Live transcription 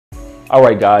All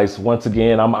right, guys, once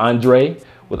again, I'm Andre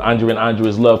with Andre and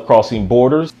Andre's Love Crossing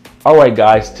Borders. All right,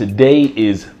 guys, today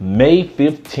is May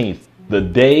 15th, the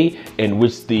day in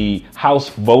which the House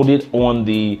voted on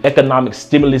the Economic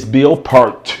Stimulus Bill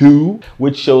Part 2,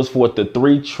 which shows forth the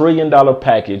 $3 trillion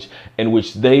package in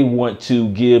which they want to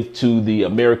give to the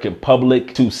American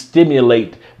public to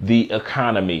stimulate the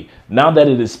economy. Now that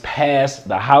it is passed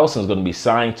the House and is going to be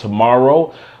signed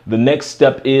tomorrow, the next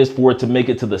step is for it to make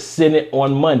it to the Senate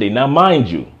on Monday. Now, mind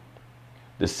you,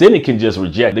 the Senate can just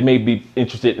reject. They may be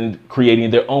interested in creating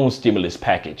their own stimulus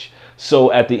package.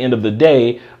 So at the end of the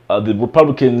day, the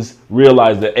Republicans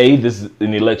realize that A, this is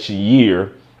an election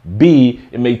year. B,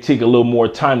 it may take a little more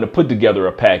time to put together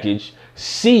a package.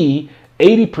 C,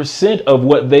 80% of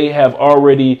what they have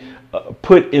already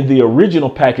put in the original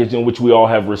package in which we all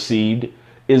have received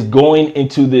is going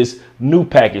into this new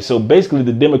package. So basically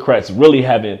the Democrats really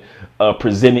haven't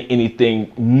presented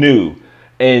anything new.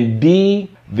 And D,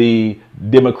 the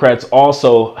Democrats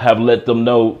also have let them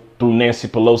know through Nancy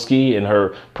Pelosi in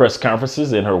her press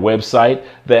conferences and her website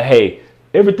that, hey,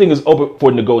 everything is open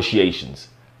for negotiations.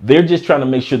 They're just trying to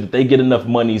make sure that they get enough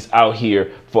monies out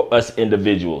here for us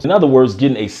individuals. In other words,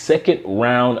 getting a second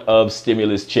round of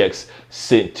stimulus checks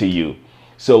sent to you.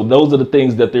 So those are the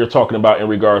things that they're talking about in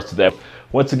regards to that.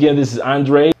 Once again, this is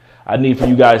Andre. I need for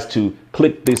you guys to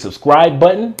click the subscribe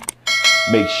button.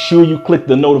 Make sure you click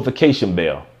the notification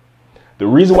bell. The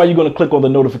reason why you're going to click on the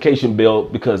notification bell,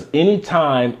 because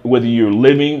anytime, whether you're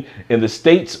living in the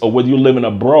States or whether you're living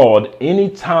abroad,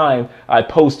 anytime I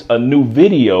post a new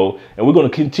video, and we're going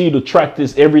to continue to track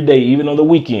this every day, even on the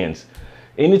weekends.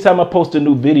 Anytime I post a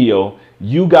new video,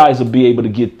 you guys will be able to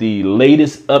get the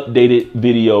latest updated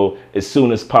video as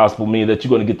soon as possible, meaning that you're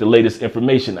going to get the latest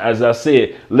information. As I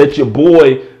said, let your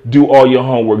boy do all your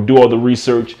homework, do all the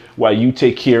research while you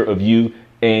take care of you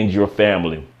and your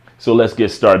family. So let's get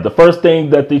started. The first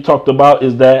thing that they talked about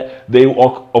is that they,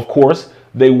 of course,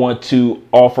 they want to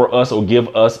offer us or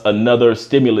give us another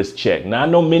stimulus check. Now, I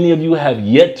know many of you have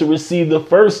yet to receive the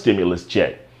first stimulus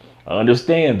check. I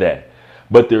understand that.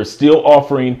 But they're still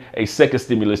offering a second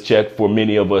stimulus check for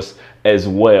many of us as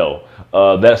well.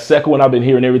 That second one, I've been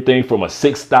hearing everything from a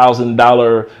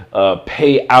 $6,000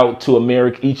 payout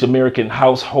to each American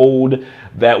household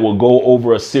that will go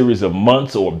over a series of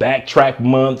months or backtrack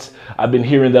months. I've been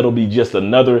hearing that'll be just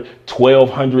another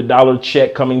 $1,200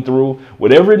 check coming through.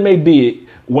 Whatever it may be,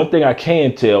 one thing I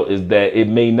can tell is that it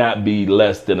may not be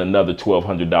less than another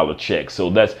 $1,200 check. So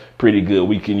that's pretty good.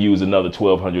 We can use another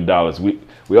 $1,200.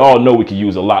 We all know we could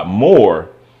use a lot more,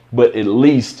 but at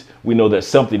least we know that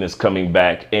something is coming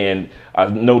back. And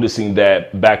I'm noticing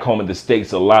that back home in the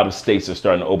States, a lot of states are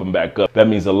starting to open back up. That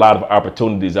means a lot of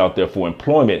opportunities out there for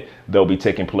employment that'll be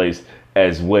taking place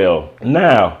as well.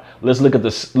 Now, let's look at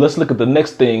the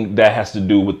next thing that has to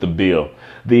do with the bill.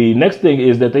 The next thing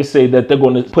is that they say that they're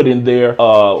going to put in there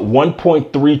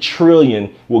 1.3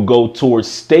 trillion will go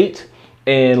towards state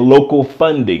and local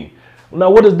funding. Now,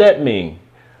 what does that mean?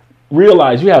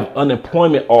 Realize you have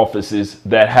unemployment offices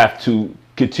that have to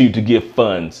continue to give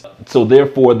funds. So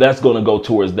therefore, that's going to go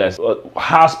towards that.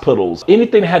 Hospitals,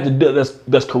 anything that had to do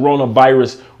that's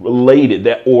coronavirus related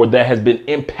that has been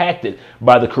impacted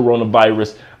by the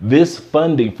coronavirus, this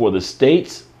funding for the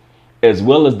states as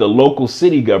well as the local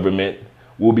city government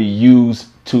will be used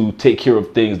to take care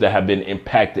of things that have been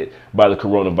impacted by the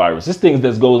coronavirus. It's things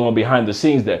that goes on behind the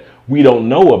scenes that we don't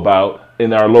know about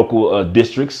in our local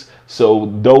districts. So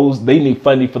they need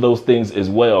funding for those things as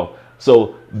well.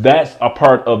 So that's a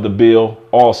part of the bill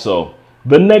also.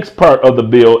 The next part of the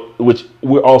bill, which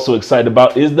we're also excited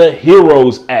about, is the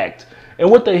HEROES Act. And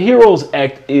what the HEROES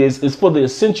Act is for the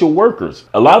essential workers.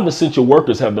 A lot of essential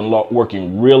workers have been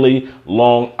working really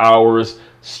long hours,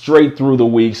 straight through the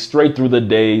week, straight through the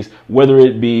days, whether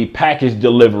it be package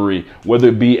delivery, whether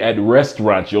it be at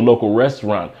restaurants, your local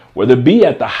restaurant, whether it be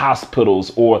at the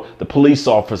hospitals or the police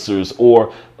officers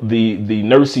or the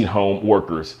nursing home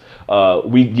workers.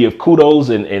 We give kudos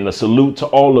and a salute to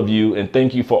all of you and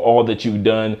thank you for all that you've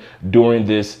done during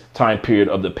this time period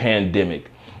of the pandemic.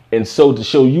 And so to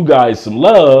show you guys some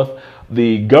love,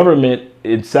 the government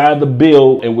inside the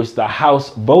bill in which the House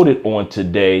voted on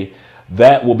today,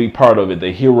 that will be part of it,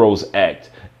 the HEROES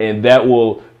Act. And that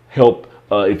will help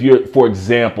if you're, for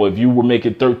example, if you were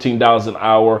making $13 an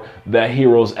hour, that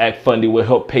HEROES Act funding will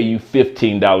help pay you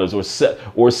 $15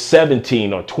 or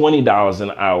 $17 or $20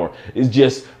 an hour. It's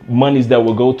just monies that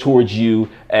will go towards you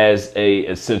as a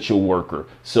essential worker.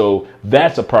 So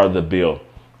that's a part of the bill.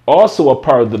 Also a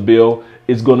part of the bill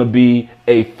is going to be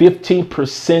a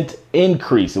 15%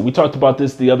 increase. And we talked about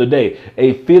this the other day,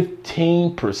 a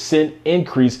 15%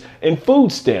 increase in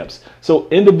food stamps. So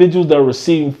individuals that are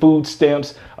receiving food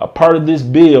stamps, a part of this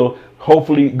bill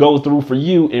hopefully go through for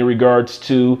you in regards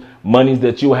to monies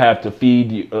that you have to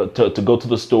feed, to go to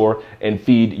the store and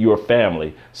feed your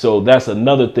family. So that's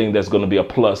another thing that's going to be a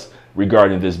plus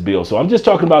regarding this bill. So I'm just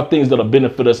talking about things that'll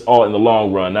benefit us all in the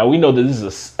long run. Now we know that this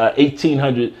is a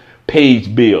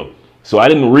 1,800-page bill, so I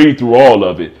didn't read through all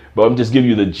of it, but I'm just giving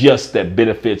you the gist that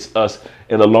benefits us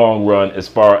in the long run as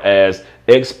far as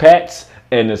expats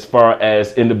and as far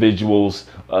as individuals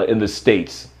in the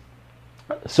States.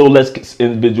 So let's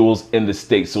individuals in the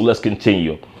States. So let's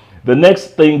continue. The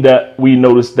next thing that we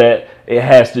noticed that it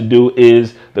has to do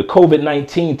is the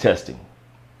COVID-19 testing.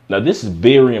 Now this is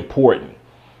very important,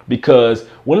 because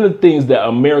one of the things that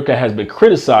America has been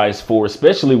criticized for,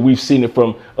 especially we've seen it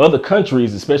from other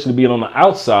countries, especially being on the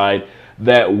outside,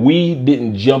 that we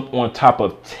didn't jump on top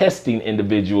of testing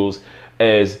individuals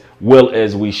as well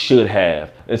as we should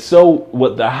have. And so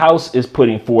what the House is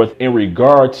putting forth in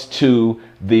regards to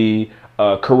the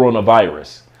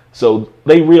coronavirus. So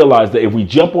they realize that if we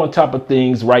jump on top of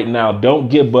things right now, don't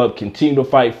give up, continue to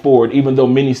fight forward, even though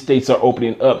many states are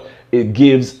opening up, it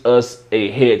gives us a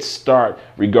head start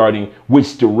regarding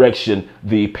which direction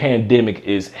the pandemic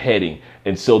is heading.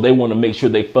 And so they want to make sure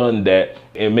they fund that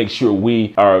and make sure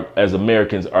we are, as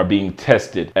Americans, are being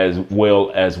tested as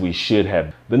well as we should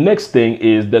have. The next thing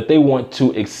is that they want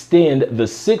to extend the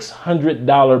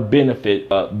 $600 benefit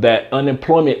that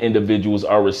unemployment individuals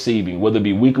are receiving, whether it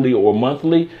be weekly or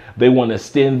monthly. They want to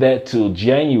extend that till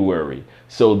January.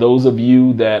 So those of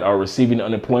you that are receiving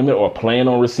unemployment or plan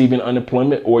on receiving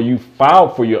unemployment, or you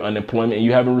filed for your unemployment and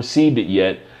you haven't received it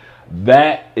yet,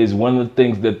 that is one of the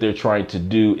things that they're trying to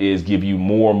do, is give you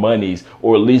more monies,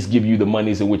 or at least give you the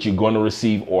monies in which you're going to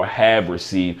receive or have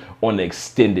received on an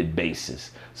extended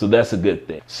basis. So that's a good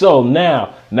thing. So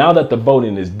now that the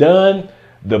voting is done,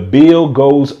 the bill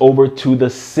goes over to the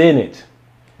Senate.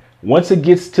 Once it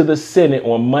gets to the Senate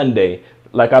on Monday,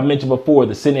 like I mentioned before,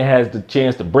 the Senate has the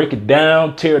chance to break it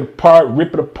down, tear it apart,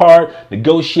 rip it apart,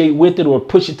 negotiate with it, or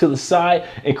push it to the side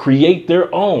and create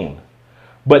their own.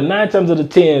 But 9 times out of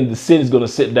 10, the Senate is going to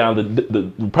sit down.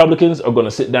 The Republicans are going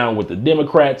to sit down with the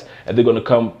Democrats, and they're going to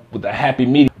come with a happy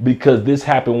medium, because this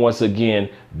happened once again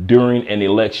during an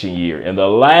election year. And the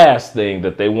last thing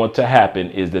that they want to happen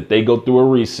is that they go through a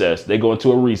recess. They go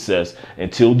into a recess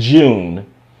until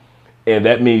June. And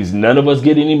that means none of us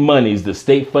get any monies. The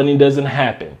state funding doesn't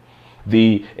happen.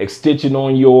 The extension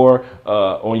on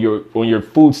your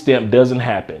food stamp doesn't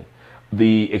happen.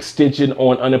 The extension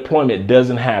on unemployment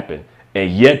doesn't happen.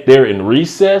 And yet they're in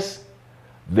recess.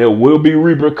 There will be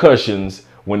repercussions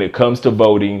when it comes to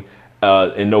voting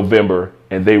in November,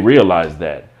 and they realize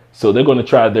that. So they're going to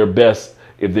try their best,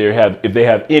 if they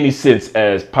have any sense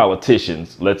as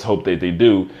politicians. Let's hope that they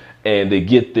do, and they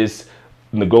get this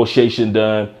negotiation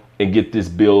done and get this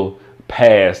bill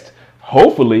passed,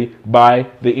 hopefully by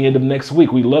the end of next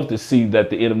week. We love to see that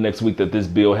the end of next week that this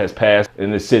bill has passed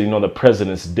and is sitting on the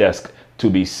president's desk to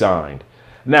be signed.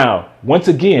 Now, once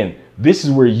again, this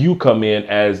is where you come in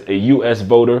as a U.S.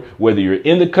 voter, whether you're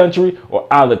in the country or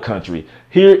out of the country.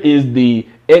 Here is the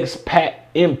expat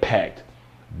impact.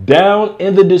 Down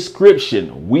in the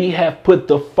description, we have put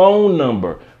the phone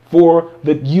number for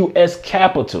the U.S.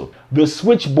 Capitol. The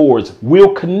switchboards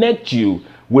will connect you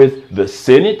with the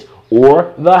Senate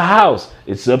or the House.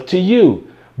 It's up to you.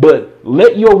 But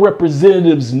let your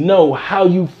representatives know how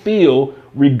you feel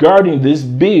regarding this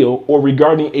bill, or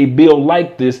regarding a bill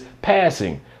like this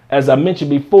passing. As I mentioned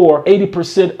before,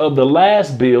 80% of the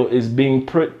last bill is being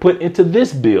put into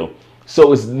this bill.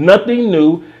 So it's nothing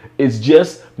new. It's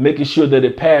just making sure that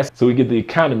it passes so we get the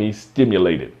economy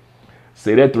stimulated.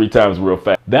 Say that 3 times real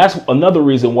fast. That's another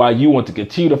reason why you want to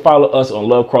continue to follow us on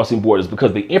Love Crossing Borders,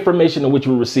 because the information in which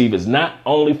we receive is not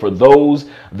only for those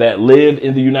that live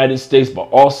in the United States, but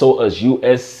also as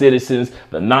U.S. citizens,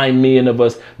 the 9 million of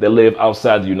us that live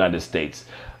outside the United States.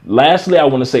 Lastly, I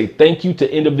want to say thank you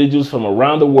to individuals from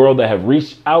around the world that have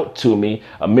reached out to me,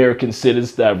 American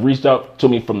citizens that have reached out to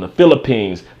me from the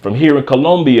Philippines, from here in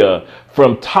Colombia,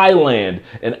 from Thailand,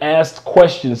 and asked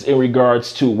questions in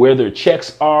regards to where their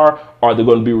checks are they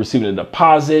going to be receiving a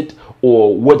deposit,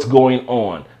 or what's going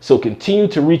on. So continue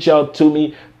to reach out to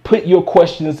me. Put your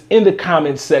questions in the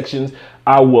comment sections.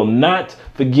 I will not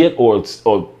forget or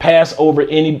pass over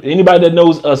anybody that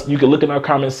knows us. You can look in our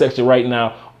comment section right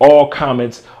now. All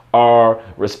comments are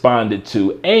responded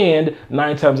to, and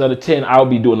 9 times out of 10 I'll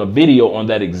be doing a video on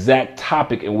that exact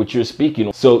topic in which you're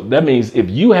speaking. So that means if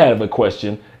you have a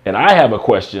question and I have a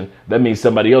question, that means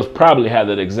somebody else probably had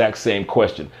that exact same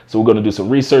question. So we're going to do some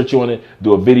research on it,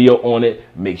 do a video on it.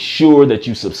 Make sure that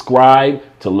you subscribe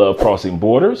to Love Crossing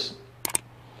Borders,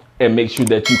 and make sure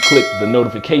that you click the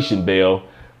notification bell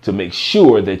to make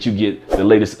sure that you get the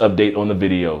latest update on the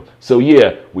video. So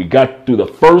yeah, we got through the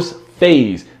first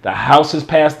phase. The House has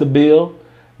passed the bill.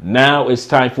 Now it's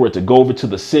time for it to go over to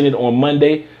the Senate on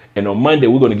Monday. And on Monday,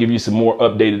 we're going to give you some more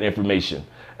updated information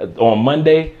on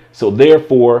Monday. So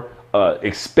therefore,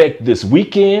 expect this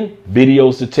weekend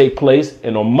videos to take place.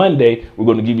 And on Monday, we're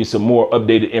going to give you some more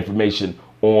updated information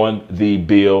on the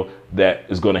bill that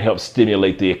is going to help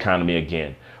stimulate the economy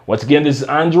again. Once again, this is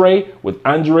Andre with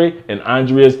Andre and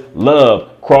Andrea's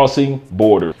Love Crossing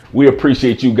Borders. We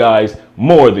appreciate you guys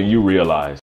more than you realize.